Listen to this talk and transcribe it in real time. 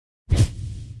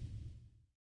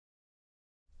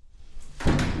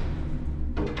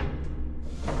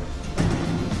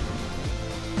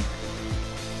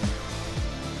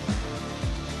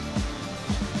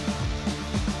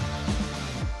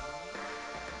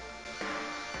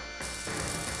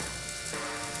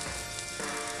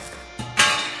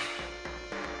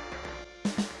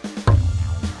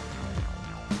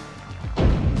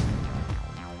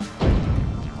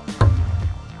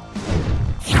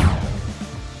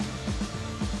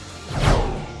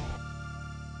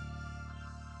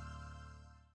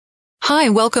Hi,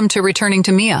 welcome to Returning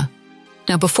to Mia.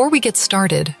 Now before we get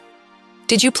started,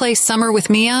 did you play Summer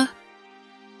with Mia?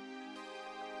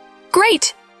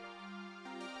 Great!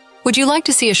 Would you like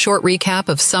to see a short recap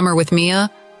of Summer with Mia,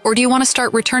 or do you want to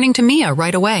start returning to Mia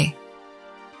right away?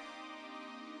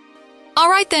 All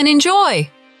right then, enjoy!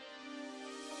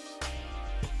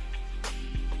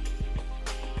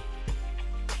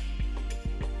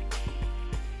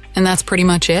 And that's pretty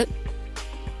much it?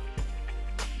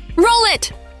 Roll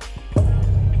it!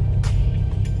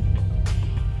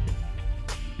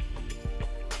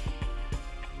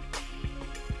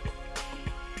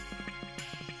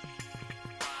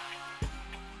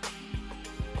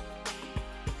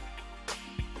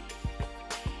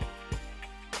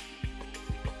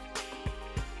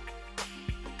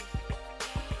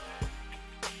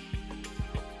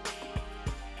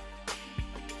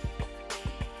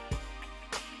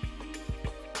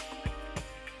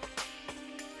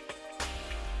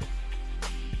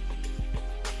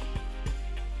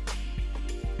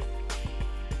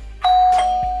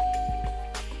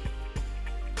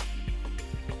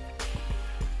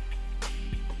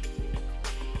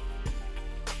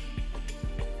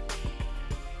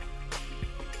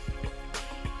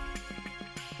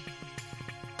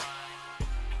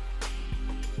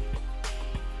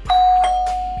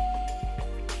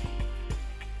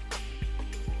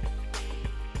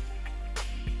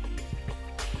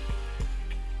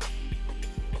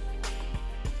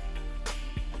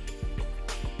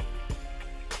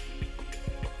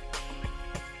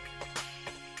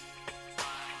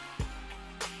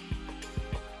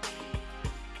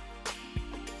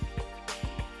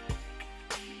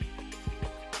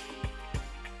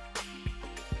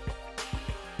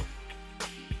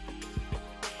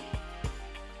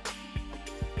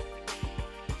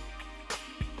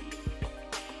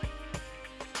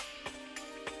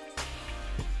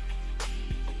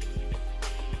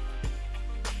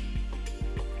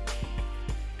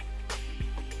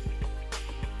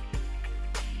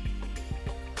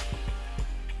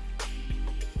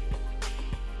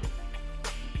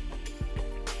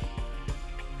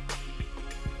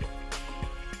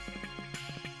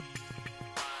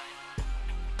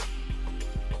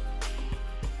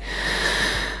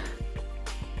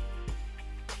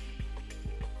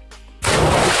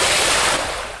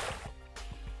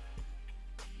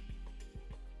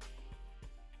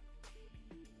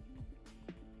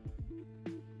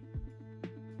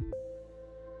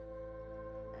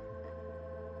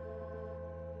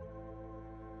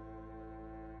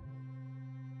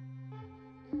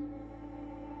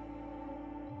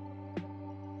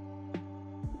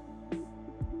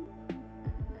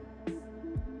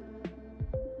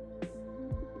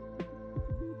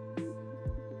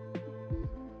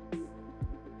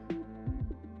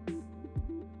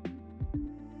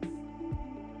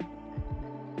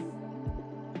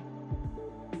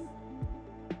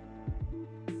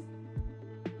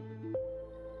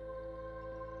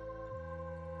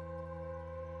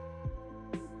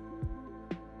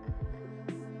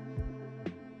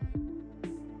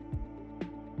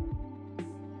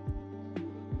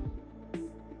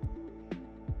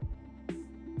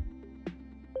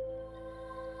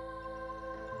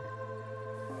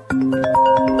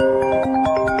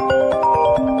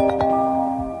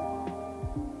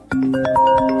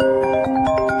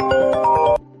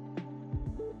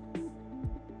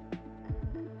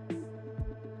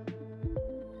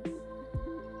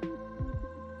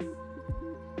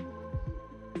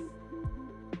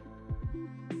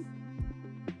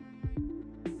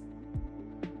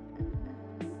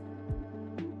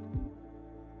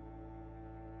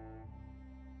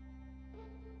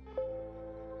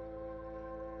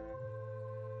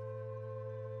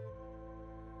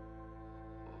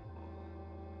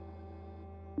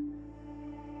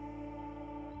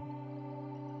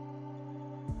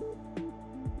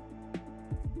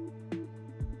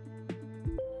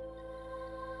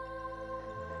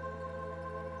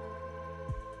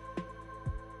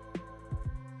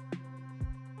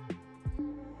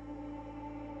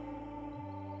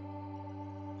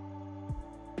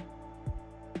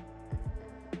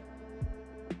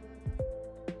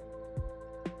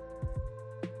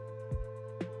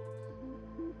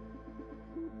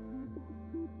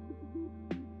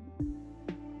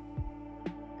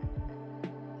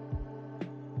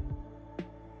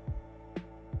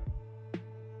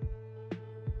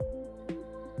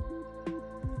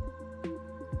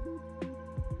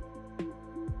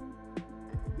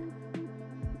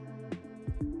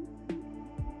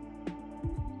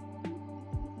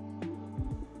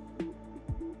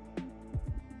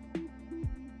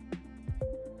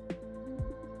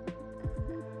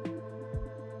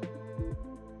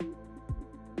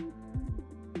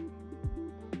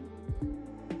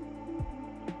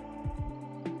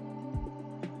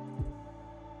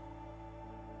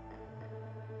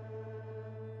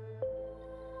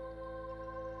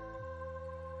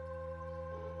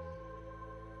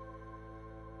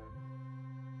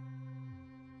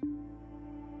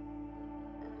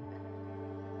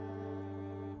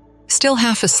 Still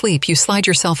half asleep, you slide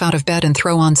yourself out of bed and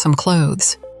throw on some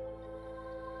clothes.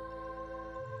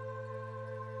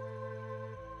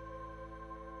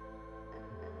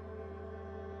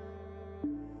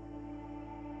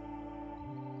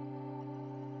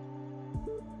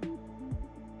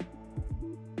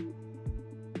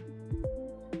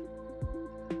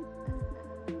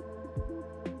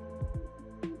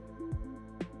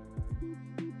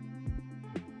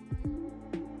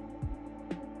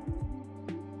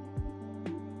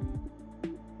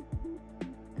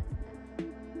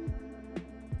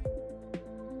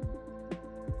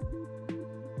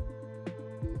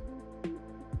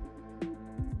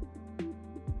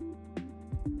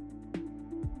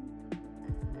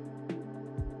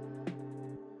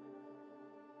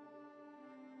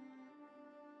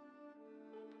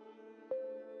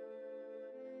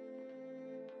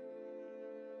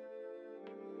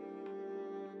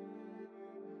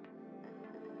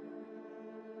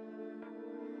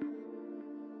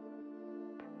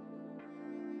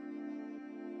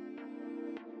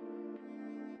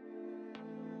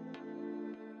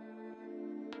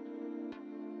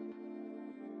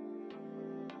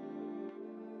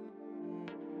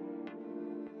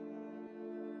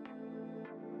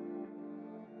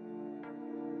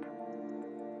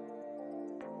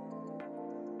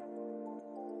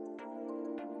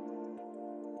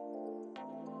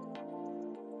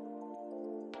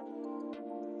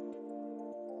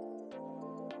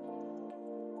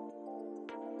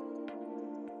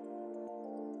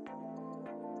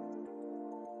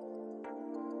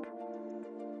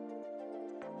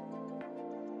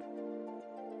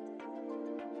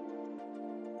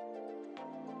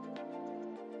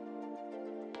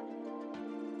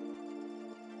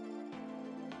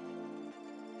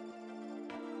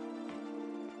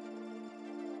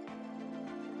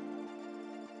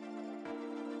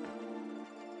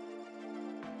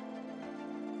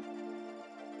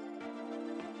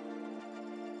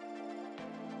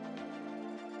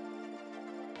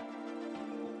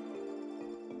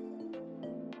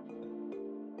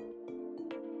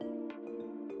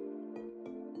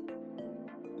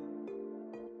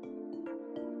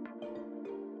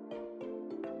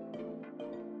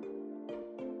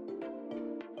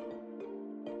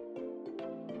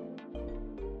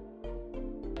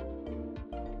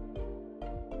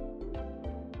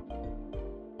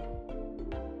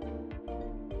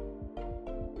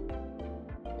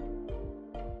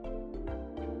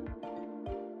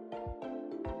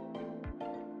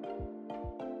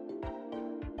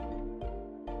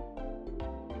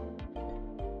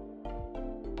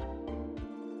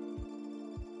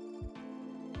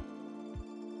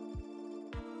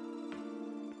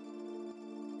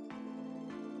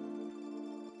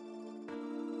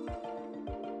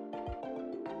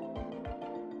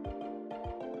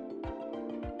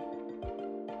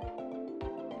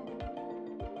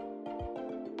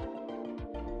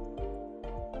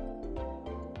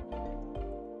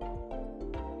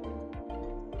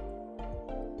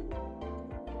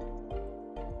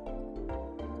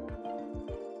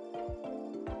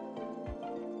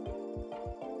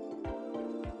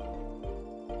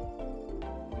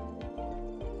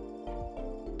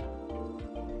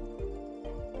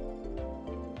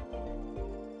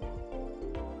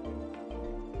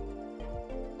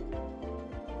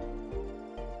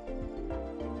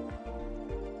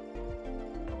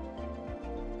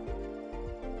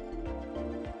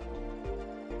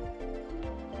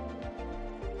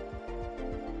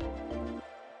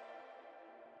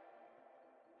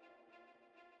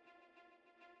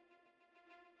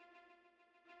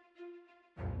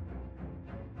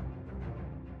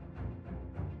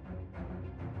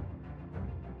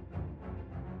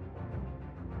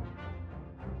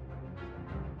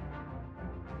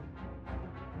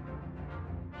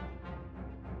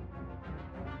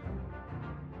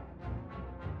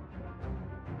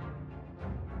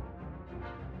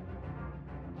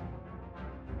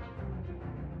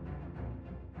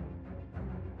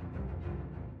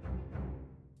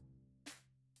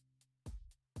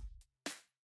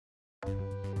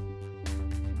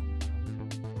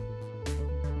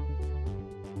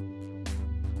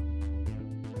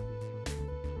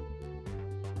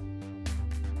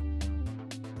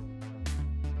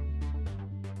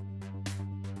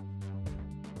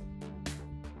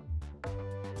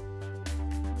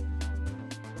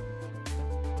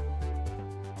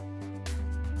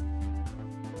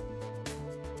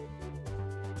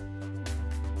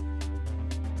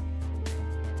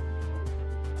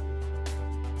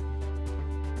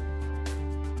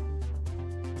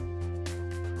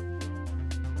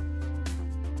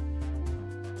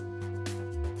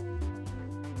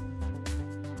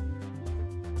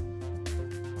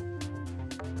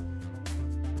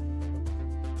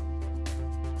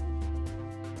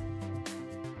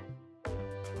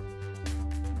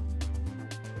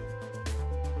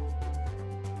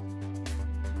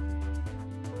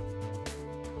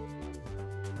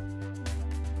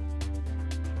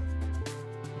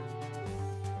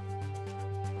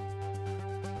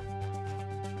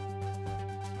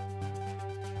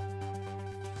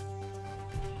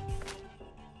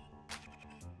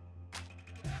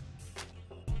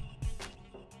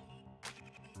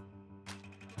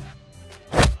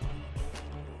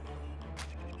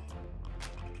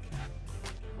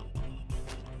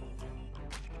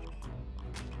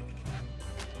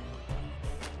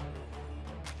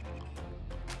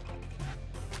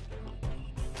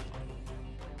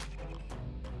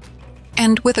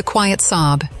 And with a quiet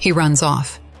sob, he runs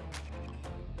off.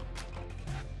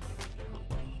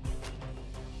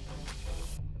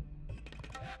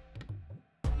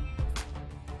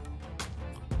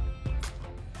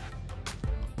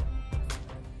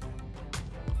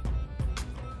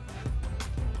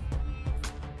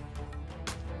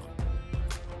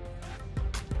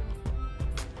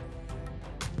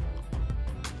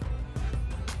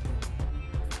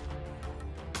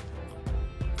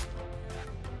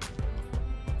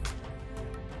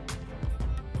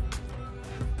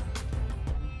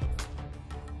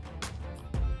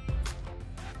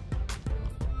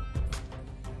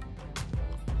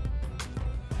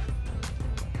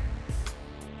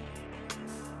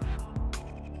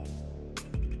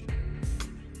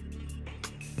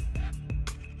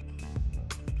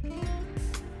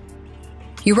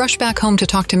 You rush back home to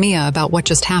talk to Mia about what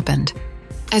just happened.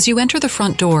 As you enter the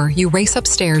front door, you race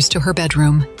upstairs to her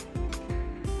bedroom.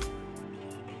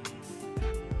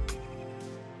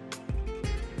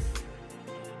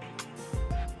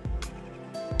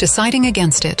 Deciding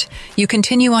against it, you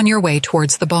continue on your way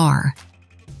towards the bar.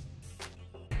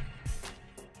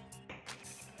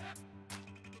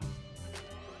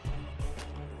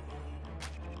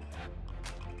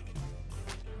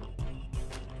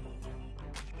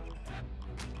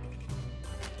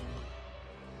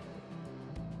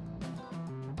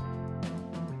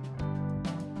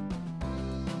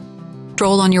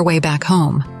 Stroll on your way back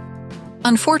home.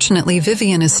 Unfortunately,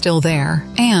 Vivian is still there,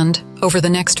 and, over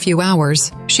the next few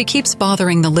hours, she keeps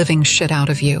bothering the living shit out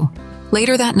of you.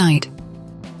 Later that night,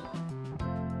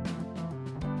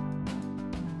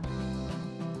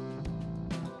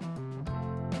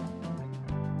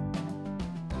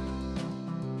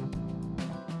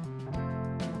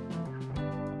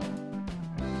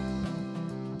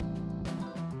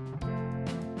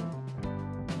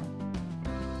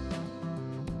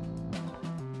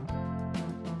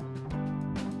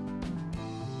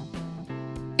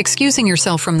 excusing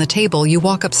yourself from the table, you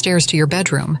walk upstairs to your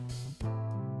bedroom.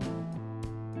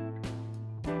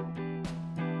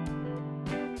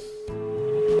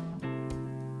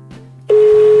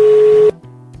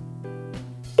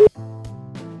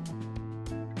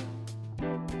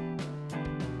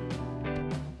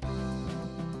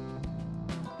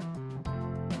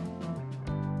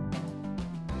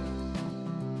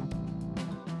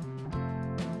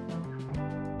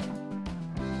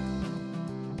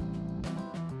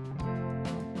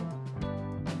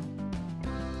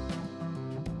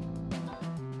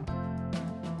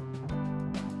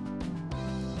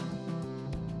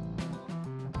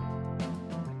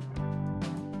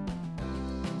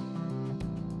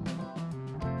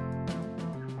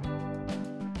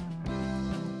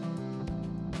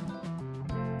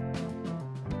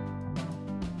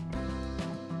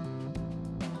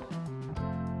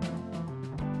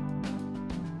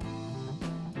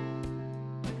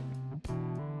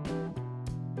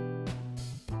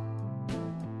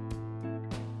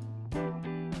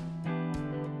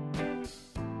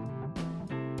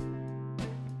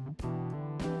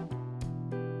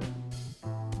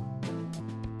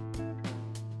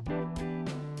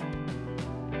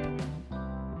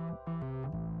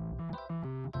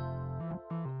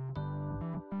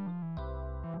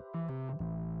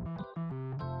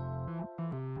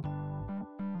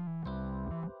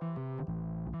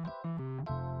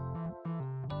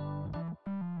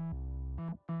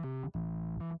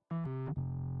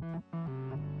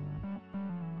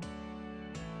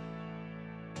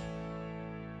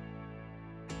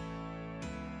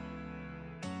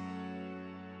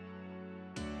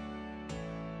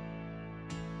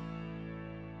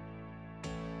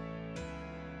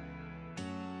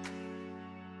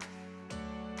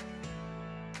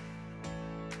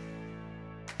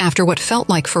 After what felt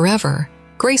like forever,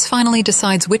 Grace finally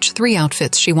decides which 3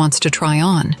 outfits she wants to try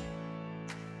on.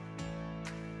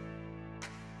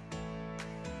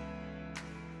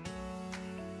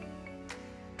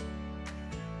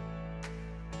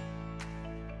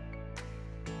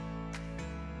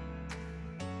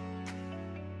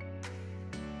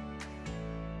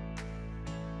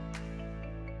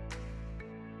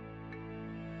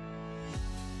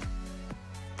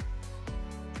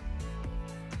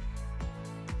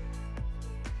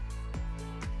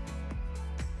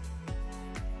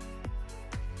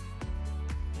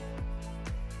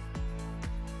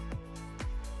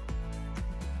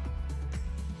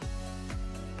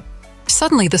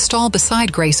 Suddenly, the stall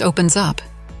beside Grace opens up.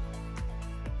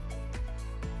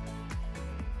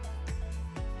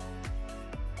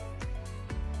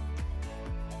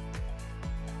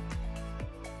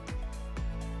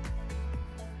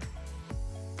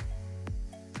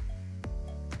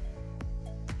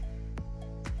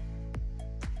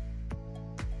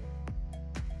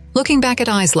 Looking back at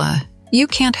Isla, you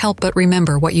can't help but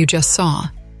remember what you just saw.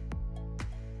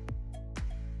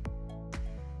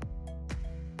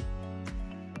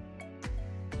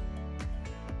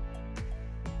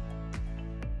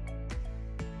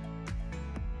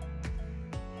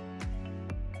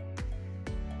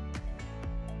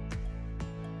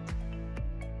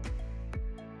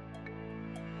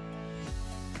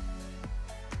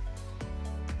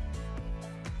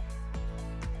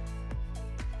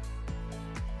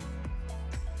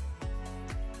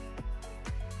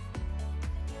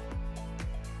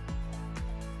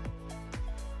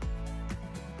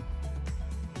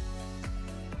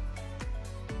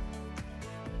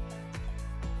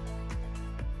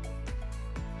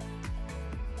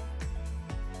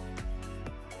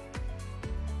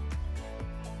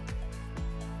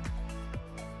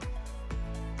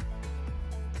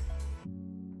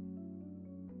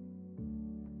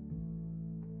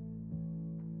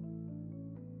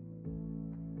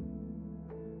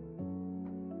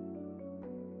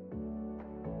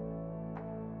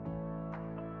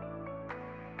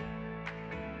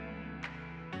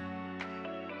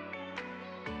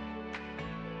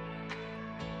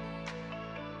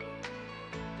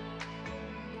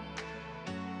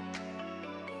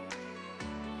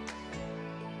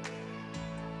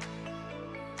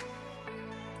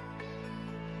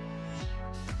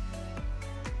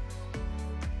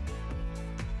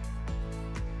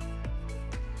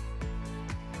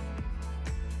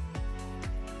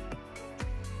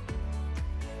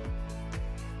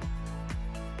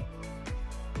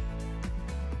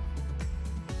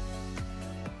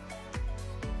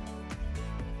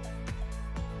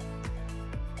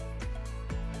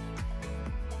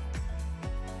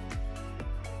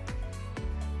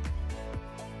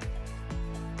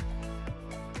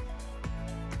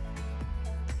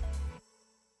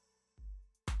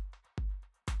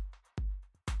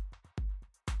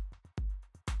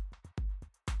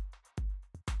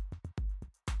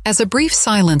 As a brief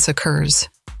silence occurs,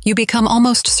 you become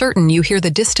almost certain you hear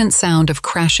the distant sound of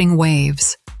crashing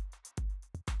waves.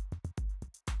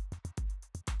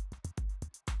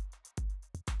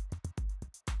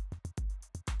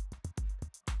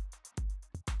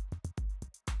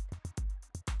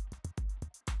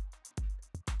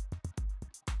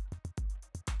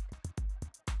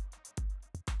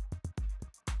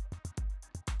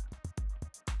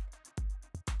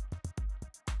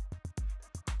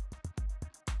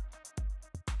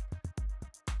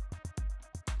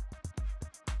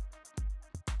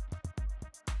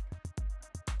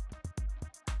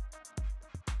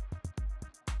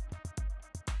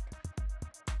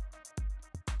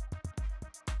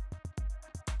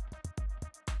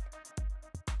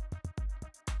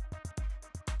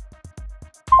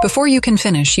 Before you can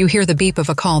finish, you hear the beep of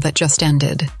a call that just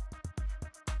ended.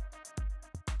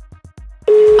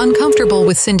 Uncomfortable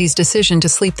with Cindy's decision to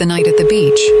sleep the night at the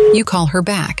beach, you call her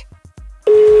back.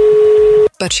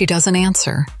 But she doesn't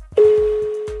answer.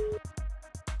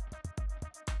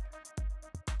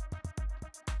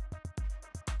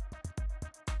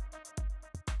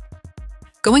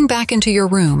 Going back into your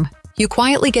room, you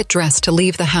quietly get dressed to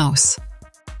leave the house.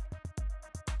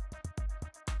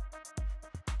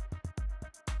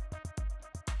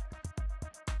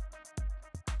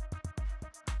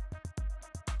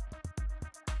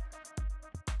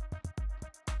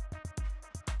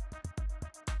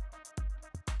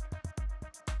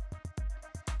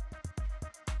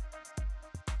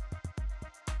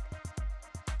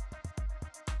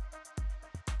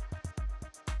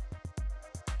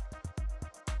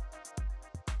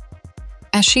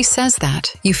 As she says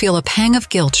that, you feel a pang of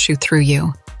guilt shoot through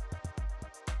you.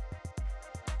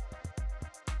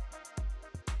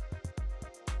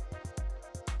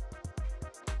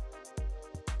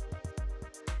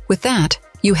 With that,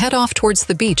 you head off towards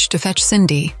the beach to fetch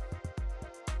Cindy.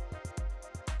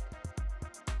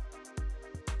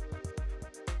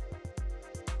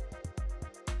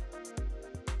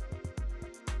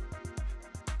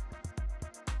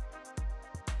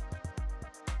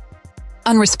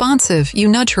 Unresponsive, you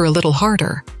nudge her a little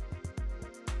harder.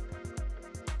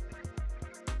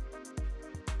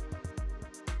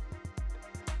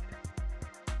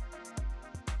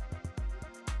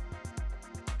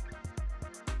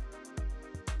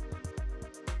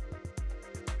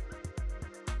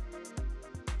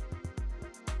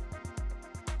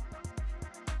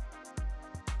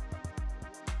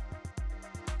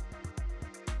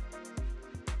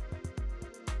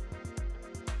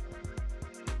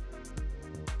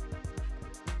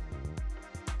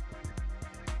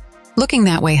 Looking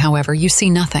that way, however, you see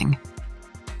nothing.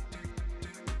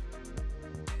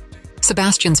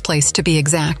 Sebastian's place, to be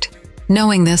exact.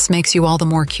 Knowing this makes you all the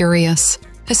more curious,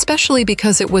 especially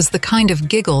because it was the kind of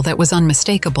giggle that was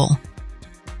unmistakable.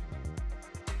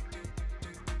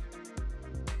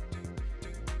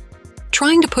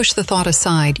 Trying to push the thought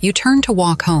aside, you turn to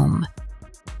walk home.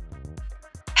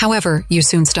 However, you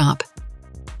soon stop.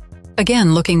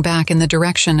 Again, looking back in the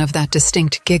direction of that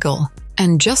distinct giggle,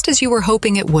 and just as you were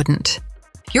hoping it wouldn't,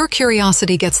 your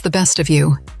curiosity gets the best of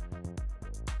you.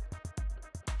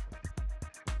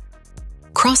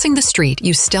 Crossing the street,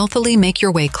 you stealthily make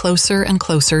your way closer and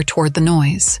closer toward the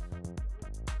noise.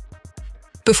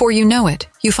 Before you know it,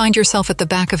 you find yourself at the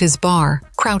back of his bar,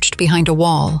 crouched behind a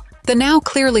wall. The now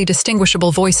clearly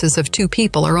distinguishable voices of two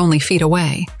people are only feet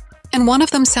away, and one of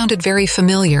them sounded very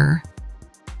familiar.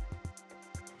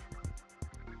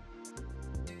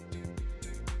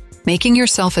 Making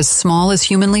yourself as small as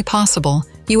humanly possible,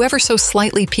 you ever so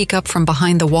slightly peek up from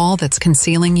behind the wall that's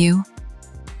concealing you.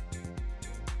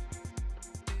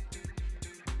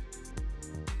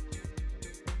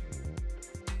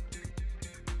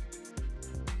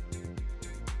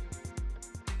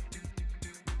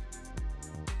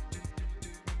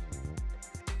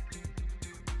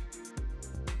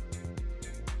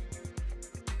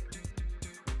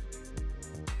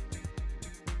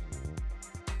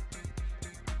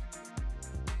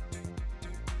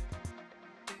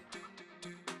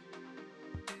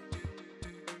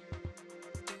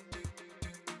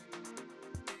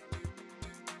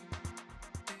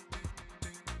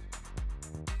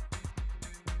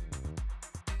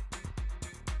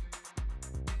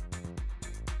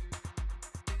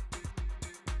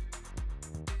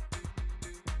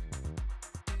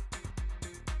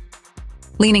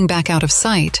 Leaning back out of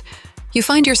sight, you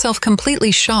find yourself completely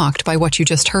shocked by what you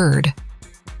just heard.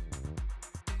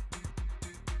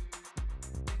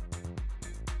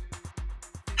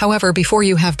 However, before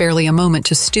you have barely a moment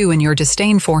to stew in your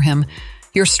disdain for him,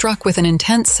 you're struck with an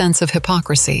intense sense of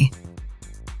hypocrisy.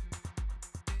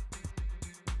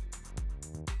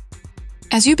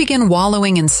 As you begin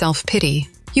wallowing in self-pity,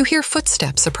 you hear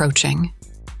footsteps approaching.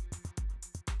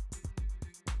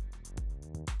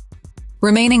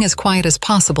 Remaining as quiet as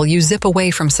possible, you zip away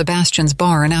from Sebastian's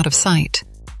bar and out of sight.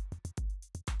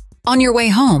 On your way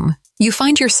home, you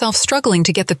find yourself struggling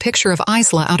to get the picture of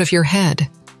Isla out of your head.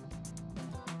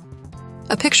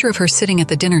 A picture of her sitting at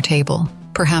the dinner table,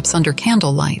 perhaps under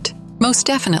candlelight, most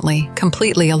definitely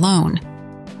completely alone.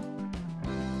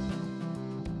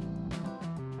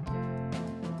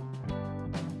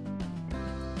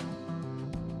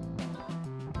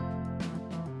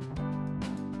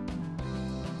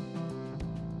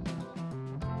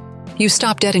 You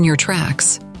stop dead in your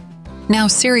tracks, now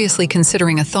seriously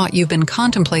considering a thought you've been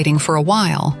contemplating for a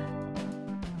while.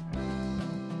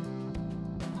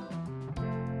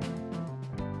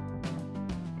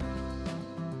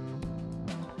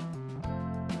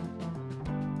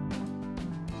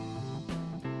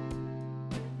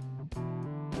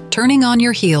 Turning on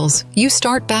your heels, you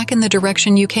start back in the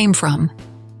direction you came from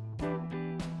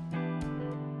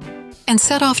and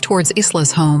set off towards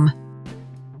Isla's home.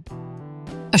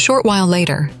 A short while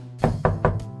later,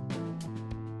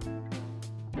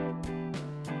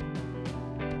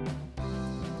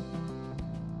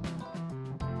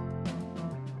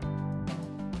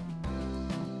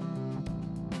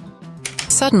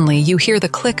 suddenly you hear the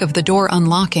click of the door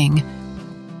unlocking.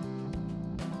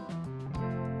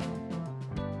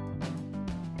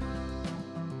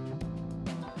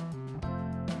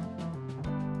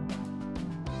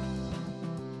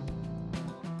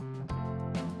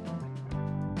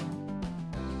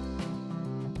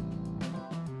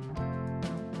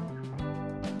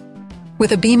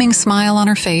 With a beaming smile on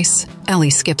her face, Ellie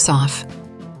skips off.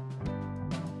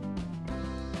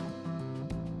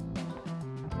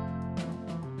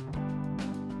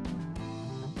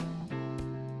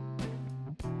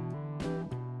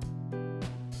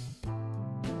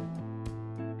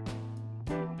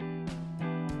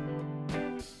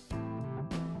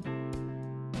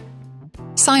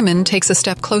 Simon takes a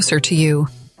step closer to you.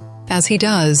 As he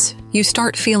does, you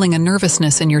start feeling a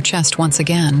nervousness in your chest once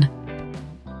again.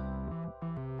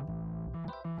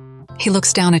 He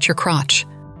looks down at your crotch.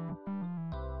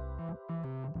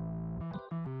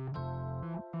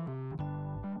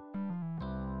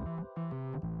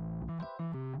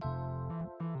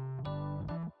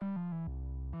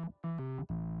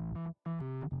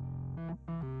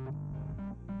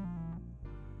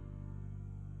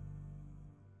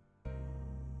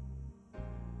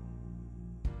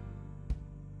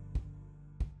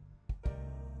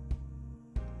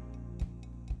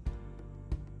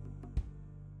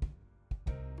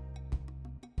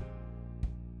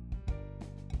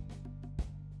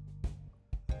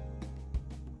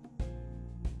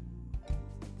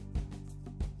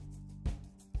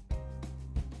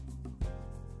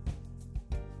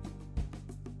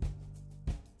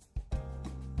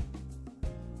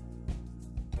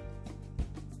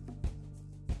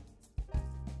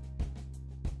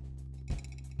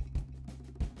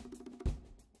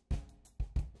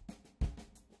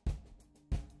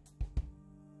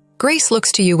 Grace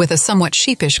looks to you with a somewhat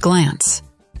sheepish glance.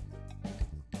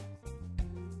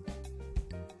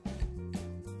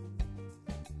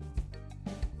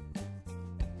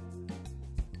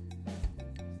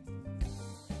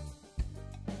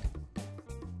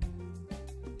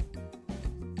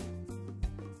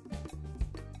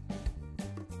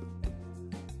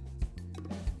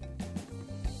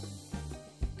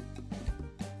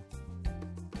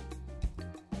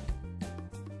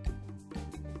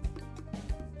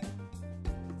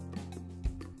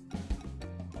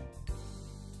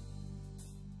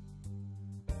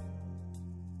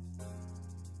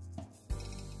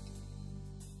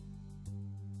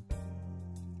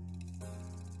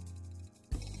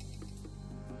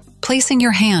 Placing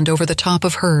your hand over the top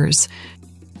of hers,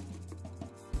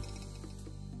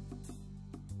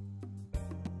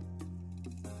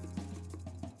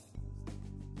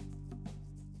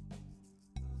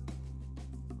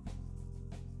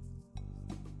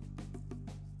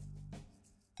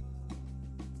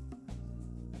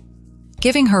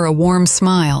 giving her a warm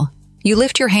smile, you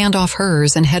lift your hand off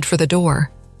hers and head for the door.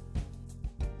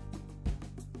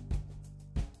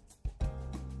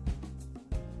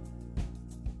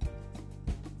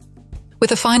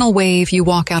 With a final wave, you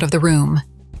walk out of the room.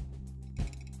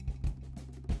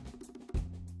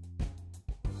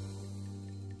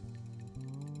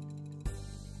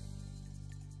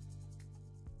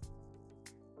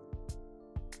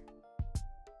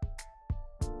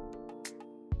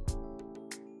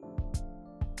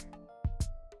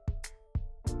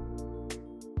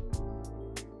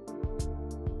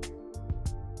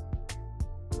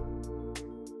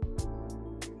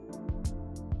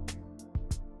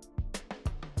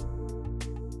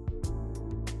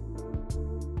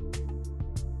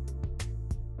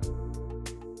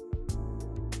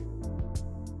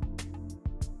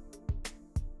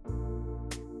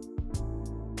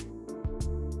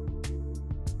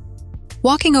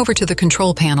 Walking over to the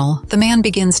control panel, the man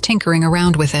begins tinkering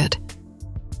around with it.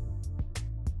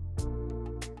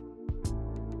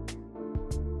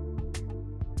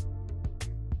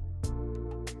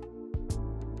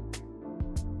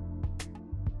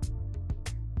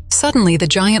 Suddenly, the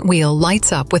giant wheel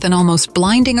lights up with an almost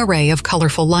blinding array of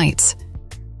colorful lights.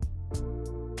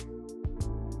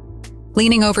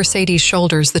 Leaning over Sadie's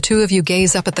shoulders, the two of you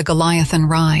gaze up at the Goliath and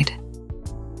ride.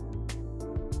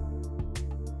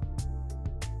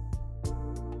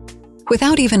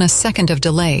 Without even a second of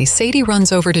delay, Sadie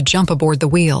runs over to jump aboard the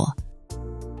wheel.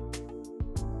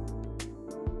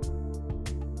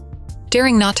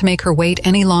 Daring not to make her wait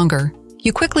any longer,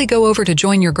 you quickly go over to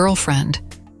join your girlfriend.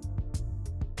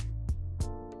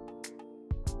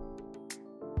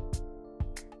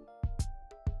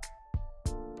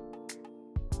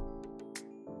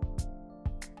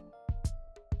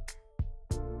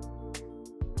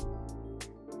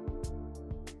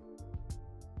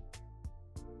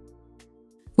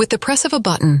 With the press of a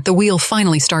button, the wheel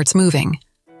finally starts moving.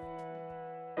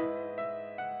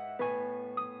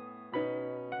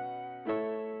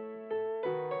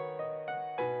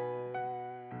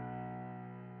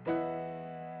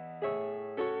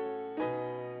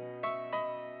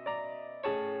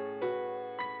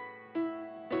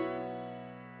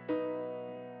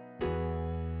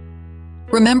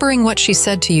 Remembering what she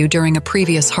said to you during a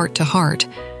previous heart-to-heart,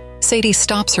 Sadie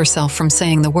stops herself from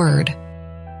saying the word.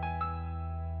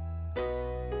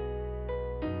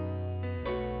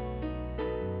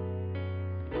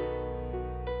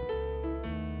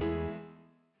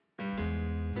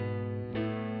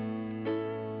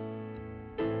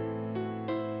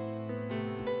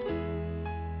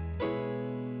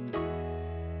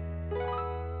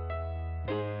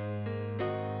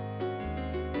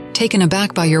 Taken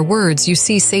aback by your words, you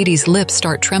see Sadie's lips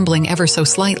start trembling ever so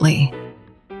slightly.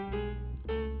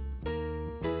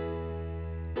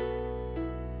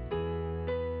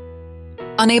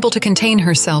 Unable to contain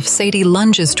herself, Sadie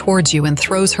lunges towards you and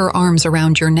throws her arms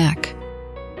around your neck.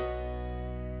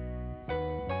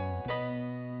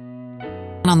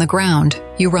 On the ground,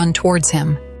 you run towards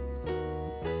him.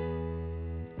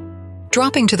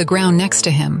 Dropping to the ground next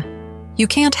to him, you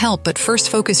can't help but first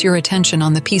focus your attention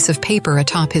on the piece of paper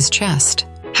atop his chest.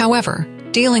 However,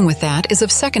 dealing with that is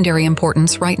of secondary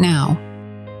importance right now.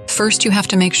 First, you have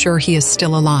to make sure he is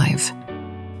still alive.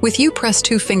 With you, press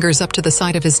 2 fingers up to the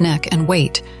side of his neck and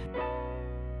wait.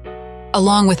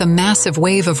 Along with a massive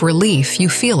wave of relief, you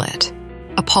feel it.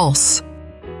 A pulse.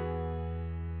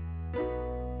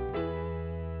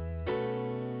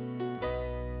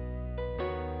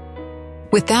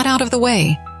 With that out of the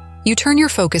way, you turn your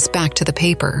focus back to the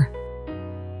paper.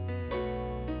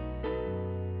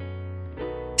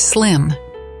 Slim.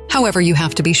 However, you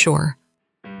have to be sure.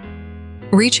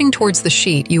 Reaching towards the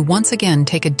sheet, you once again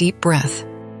take a deep breath,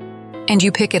 and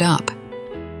you pick it up.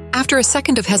 After a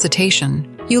second of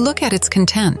hesitation, you look at its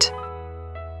content.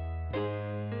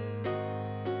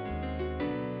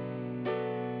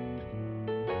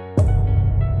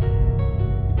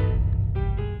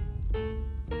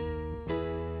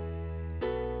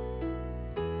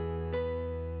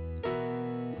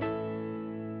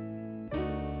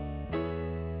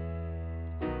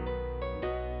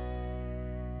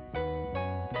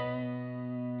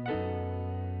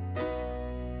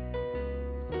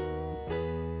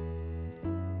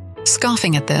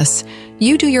 Scoffing at this,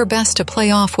 you do your best to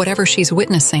play off whatever she's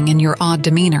witnessing in your odd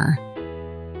demeanor.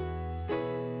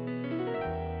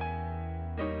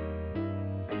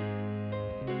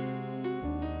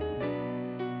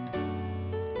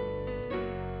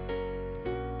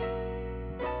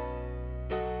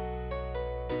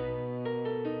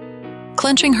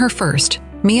 Clenching her first,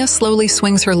 Mia slowly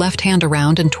swings her left hand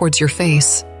around and towards your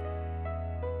face.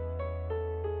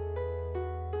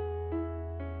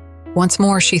 Once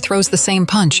more, she throws the same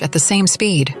punch at the same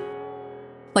speed.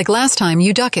 Like last time,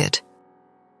 you duck it.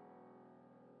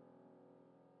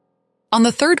 On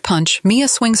the third punch, Mia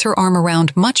swings her arm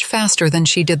around much faster than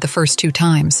she did the first 2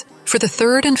 times. For the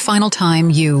third and final time,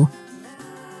 you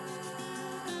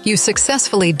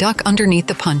successfully duck underneath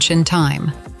the punch in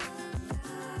time.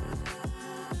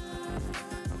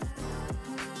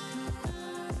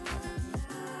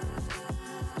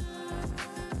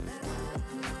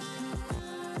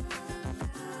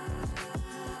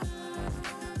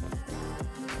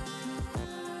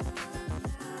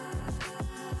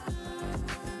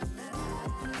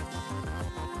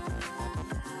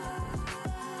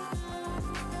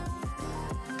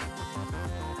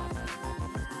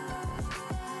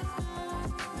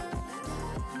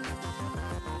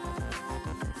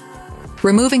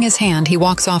 Removing his hand, he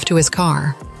walks off to his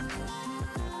car.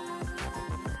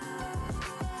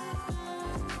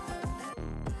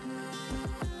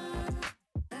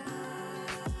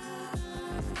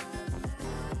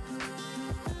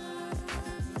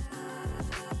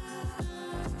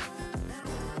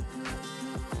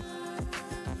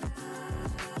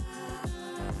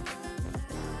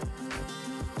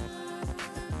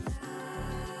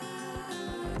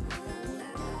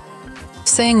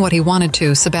 Saying what he wanted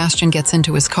to, Sebastian gets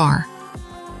into his car.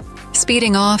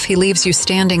 Speeding off, he leaves you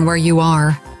standing where you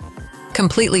are,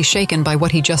 completely shaken by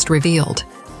what he just revealed.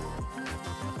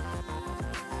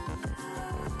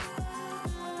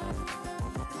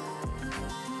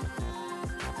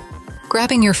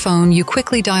 Grabbing your phone, you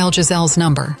quickly dial Giselle's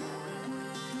number.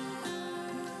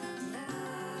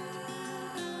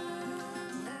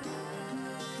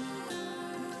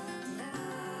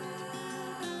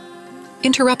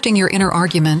 Interrupting your inner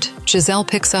argument, Giselle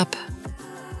picks up.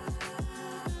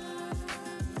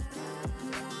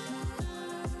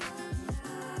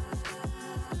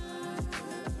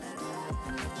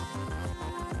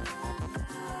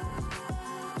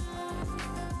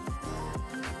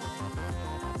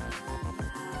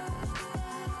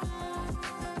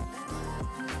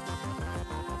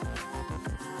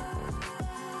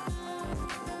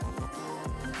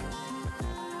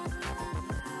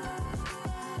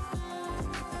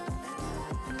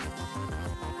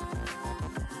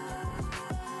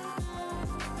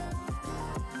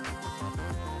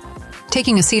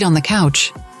 Taking a seat on the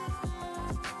couch,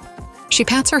 she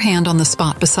pats her hand on the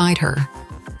spot beside her.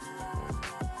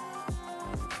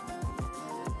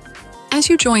 As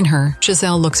you join her,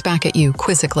 Giselle looks back at you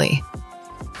quizzically.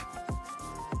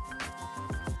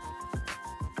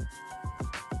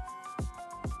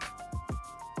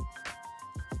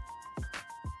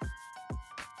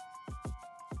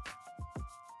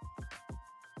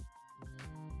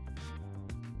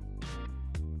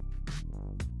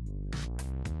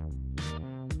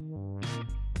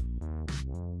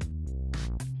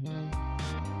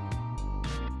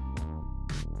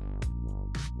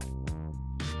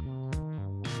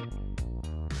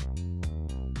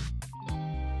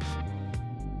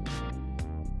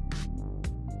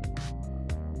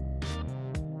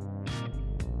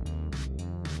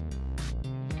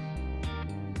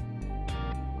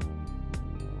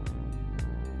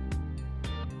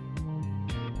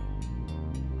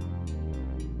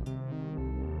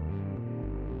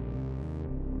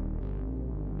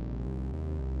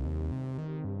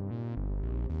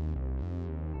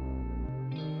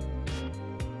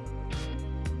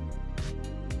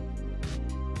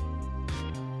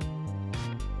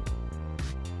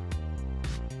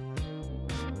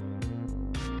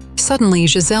 Suddenly,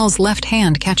 Giselle's left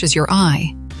hand catches your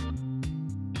eye.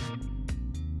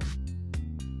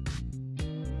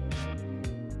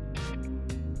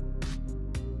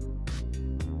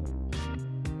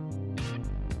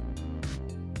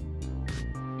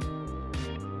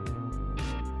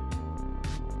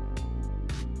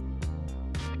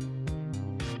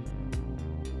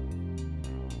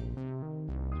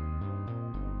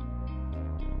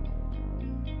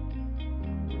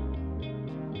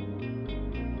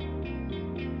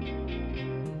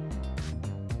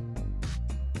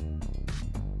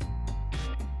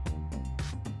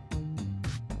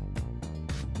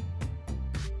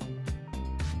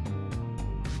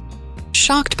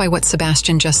 Shocked by what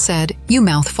Sebastian just said, your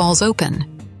mouth falls open.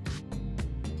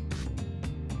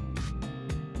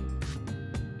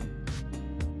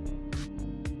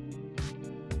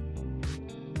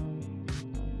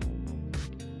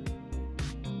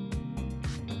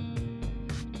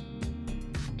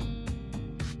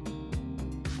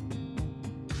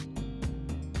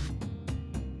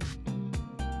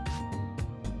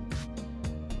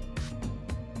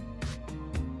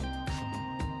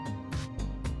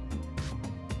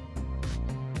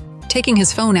 Taking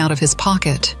his phone out of his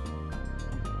pocket,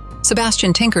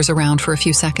 Sebastian tinkers around for a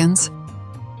few seconds.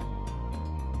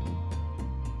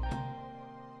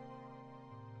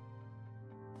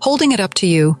 Holding it up to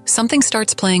you, something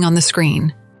starts playing on the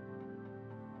screen.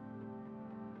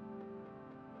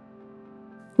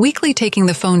 Weakly taking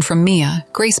the phone from Mia,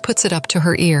 Grace puts it up to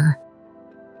her ear.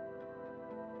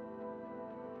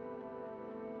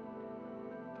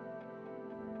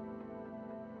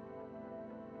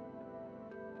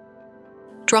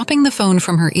 Dropping the phone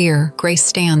from her ear, Grace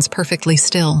stands perfectly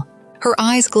still. Her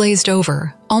eyes glazed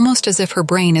over, almost as if her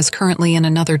brain is currently in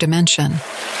another dimension.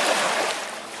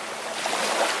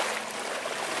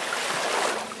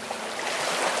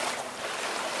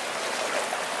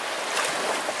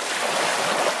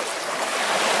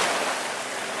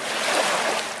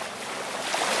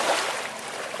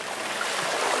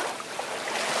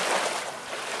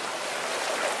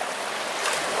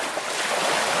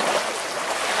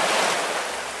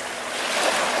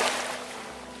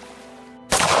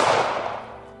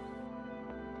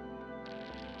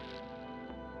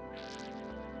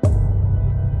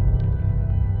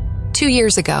 Two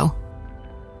years ago.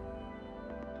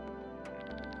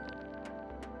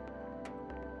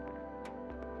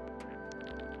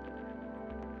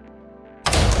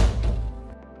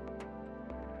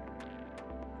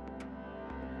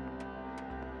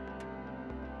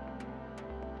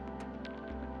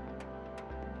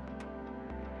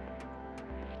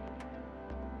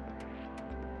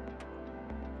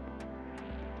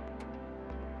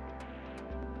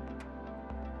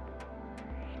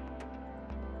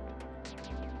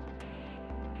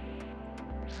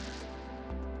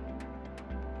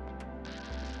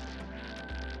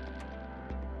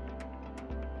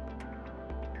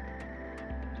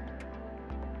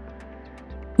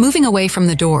 Moving away from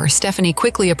the door, Stephanie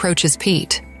quickly approaches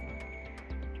Pete.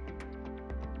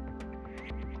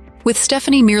 With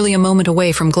Stephanie merely a moment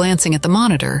away from glancing at the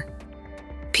monitor,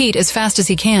 Pete, as fast as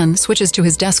he can, switches to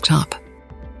his desktop.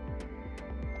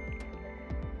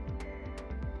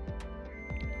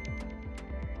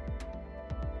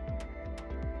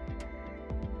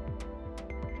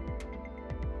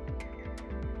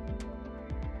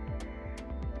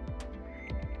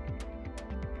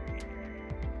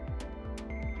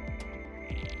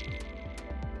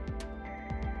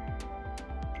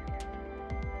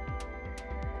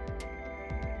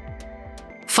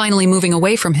 Finally moving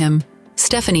away from him,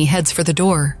 Stephanie heads for the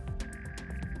door.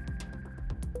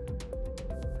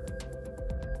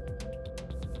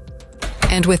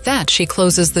 And with that, she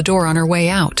closes the door on her way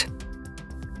out.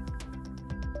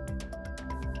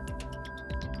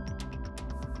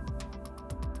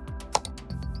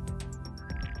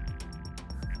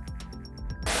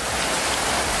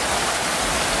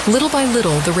 Little by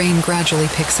little, the rain gradually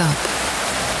picks up,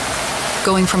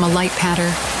 going from a light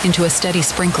patter into a steady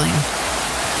sprinkling.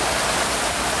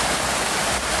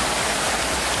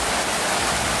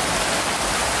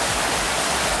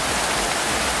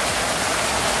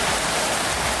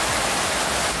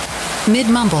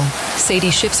 Mid-mumble,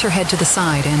 Sadie shifts her head to the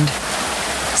side and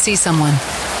sees someone.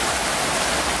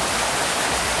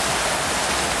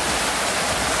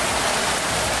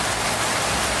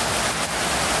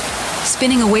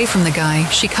 Spinning away from the guy,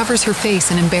 she covers her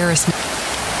face in embarrassment.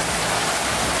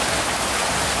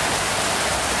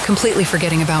 Completely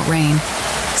forgetting about rain,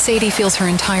 Sadie feels her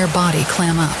entire body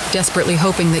clam up, desperately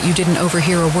hoping that you didn't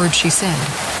overhear a word she said.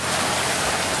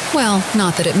 Well,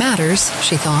 not that it matters,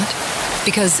 she thought.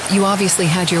 Because you obviously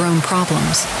had your own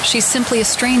problems. She's simply a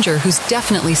stranger who's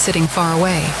definitely sitting far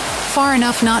away. Far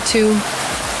enough not to...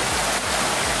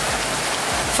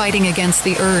 Fighting against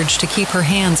the urge to keep her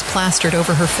hands plastered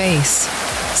over her face,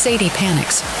 Sadie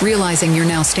panics, realizing you're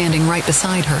now standing right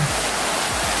beside her.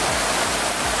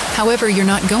 However, you're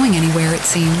not going anywhere, it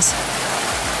seems.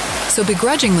 So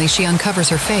begrudgingly, she uncovers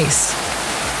her face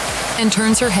and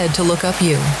turns her head to look up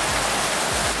you.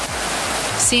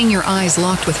 Seeing your eyes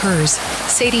locked with hers,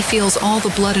 Sadie feels all the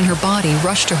blood in her body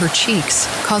rush to her cheeks,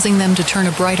 causing them to turn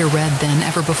a brighter red than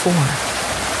ever before.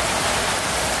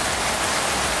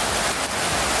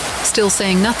 Still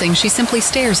saying nothing, she simply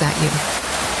stares at you.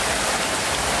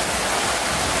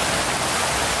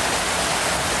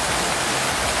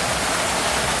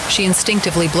 She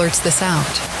instinctively blurts this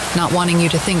out, not wanting you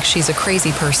to think she's a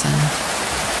crazy person.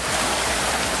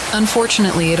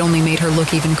 Unfortunately, it only made her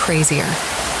look even crazier.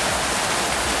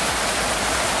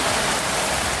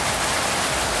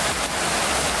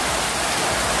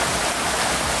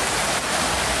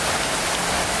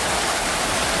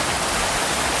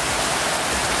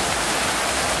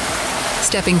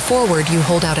 Stepping forward, you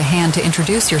hold out a hand to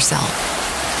introduce yourself.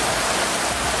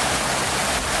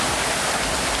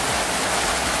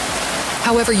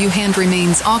 However, your hand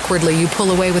remains awkwardly. You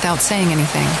pull away without saying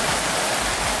anything.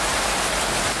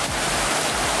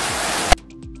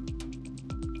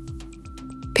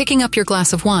 Picking up your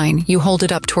glass of wine, you hold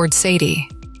it up towards Sadie.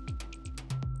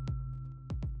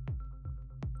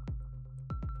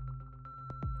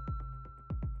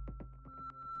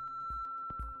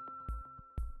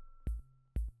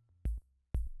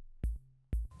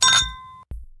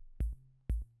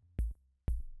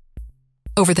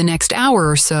 Over the next hour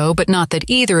or so, but not that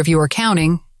either of you are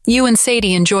counting, you and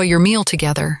Sadie enjoy your meal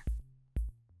together,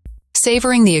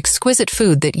 savoring the exquisite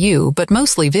food that you, but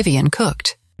mostly Vivian,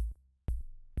 cooked.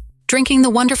 Drinking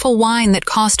the wonderful wine that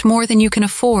cost more than you can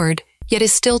afford, yet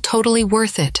is still totally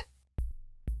worth it.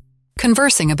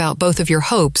 Conversing about both of your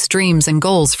hopes, dreams, and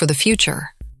goals for the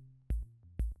future.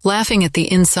 Laughing at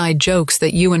the inside jokes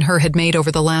that you and her had made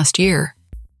over the last year.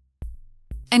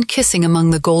 And kissing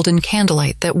among the golden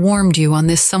candlelight that warmed you on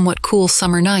this somewhat cool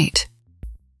summer night.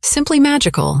 Simply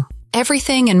magical,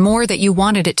 everything and more that you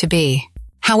wanted it to be.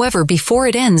 However, before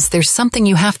it ends, there's something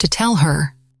you have to tell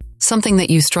her, something that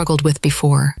you struggled with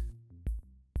before.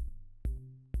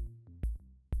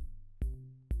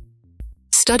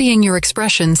 Studying your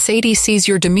expression, Sadie sees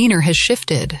your demeanor has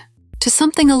shifted to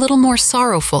something a little more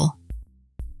sorrowful.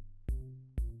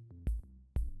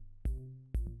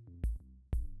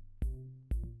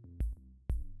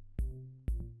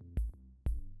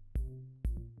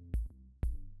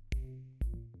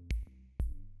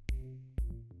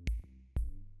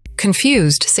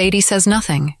 Confused, Sadie says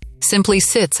nothing, simply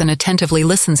sits and attentively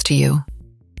listens to you.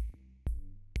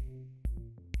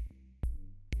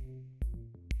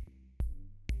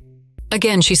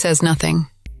 Again, she says nothing,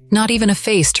 not even a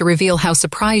face to reveal how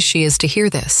surprised she is to hear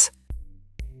this.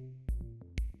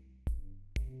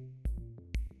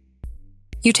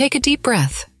 You take a deep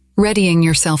breath, readying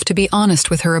yourself to be honest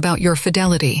with her about your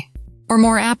fidelity, or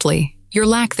more aptly, your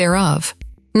lack thereof.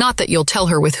 Not that you'll tell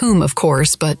her with whom, of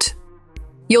course, but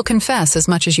you'll confess as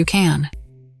much as you can.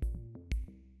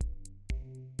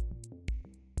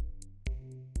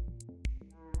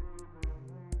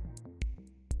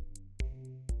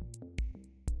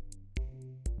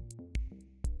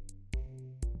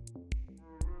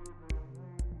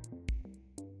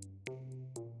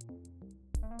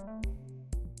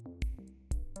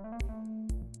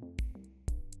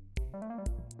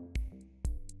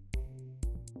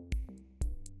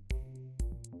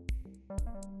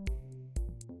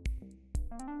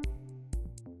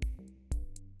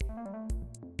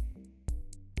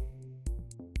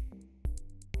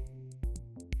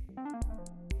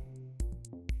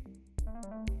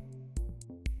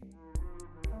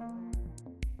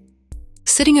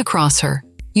 Sitting across her,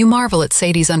 you marvel at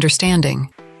Sadie's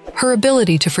understanding, her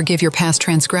ability to forgive your past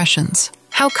transgressions,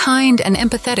 how kind and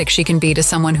empathetic she can be to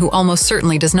someone who almost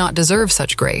certainly does not deserve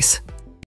such grace.